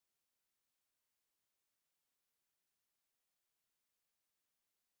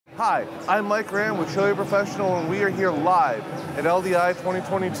Hi, I'm Mike Graham with CHAUVET Professional, and we are here live at LDI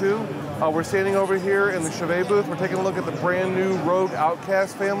 2022. We're standing over here in the CHAUVET booth. We're taking a look at the brand new Rogue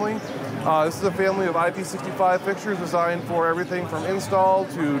Outcast family. This is a family of IP65 fixtures designed for everything from install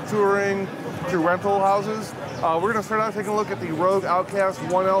to touring to rental houses. We're going to start out taking a look at the Rogue Outcast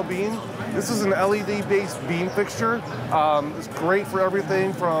 1L beam. This is an LED-based beam fixture. It's great for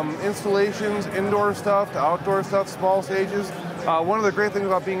everything from installations, indoor stuff, to outdoor stuff, small stages. One of the great things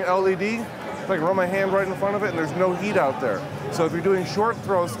about being LED, I can run my hand right in front of it and there's no heat out there. So if you're doing short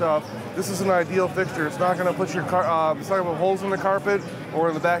throw stuff, this is an ideal fixture. It's not going to put your it's not going to put holes in the carpet or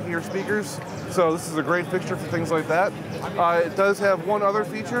in the back of your speakers. So this is a great fixture for things like that. It does have one other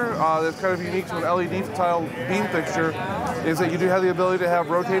feature that's kind of unique to an LED style beam fixture, is that you do have the ability to have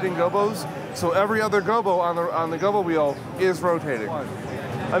rotating gobos. So every other gobo on the gobo wheel is rotating.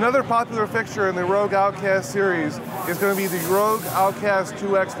 Another popular fixture in the Rogue Outcast series is going to be the Rogue Outcast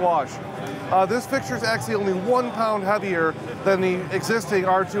 2X wash. This fixture is actually only 1 pound heavier than the existing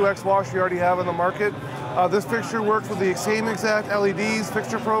R2X wash we already have in the market. This fixture works with the same exact LEDs,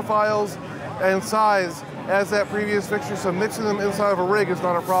 fixture profiles, and size as that previous fixture, so mixing them inside of a rig is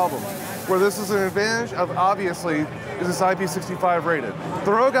not a problem. Where this is an advantage of, obviously, is this IP65 rated.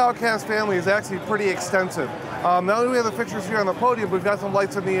 The Rogue Outcast family is actually pretty extensive. Not only do we have the fixtures here on the podium, we've got some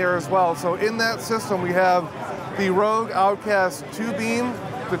lights in the air as well. So in that system, we have the Rogue Outcast 2 beam,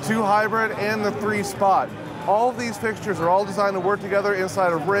 the 2 hybrid, and the 3 spot. All of these fixtures are all designed to work together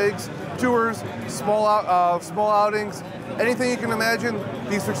inside of rigs, tours, small outings, anything you can imagine,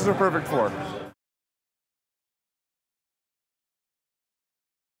 these fixtures are perfect for.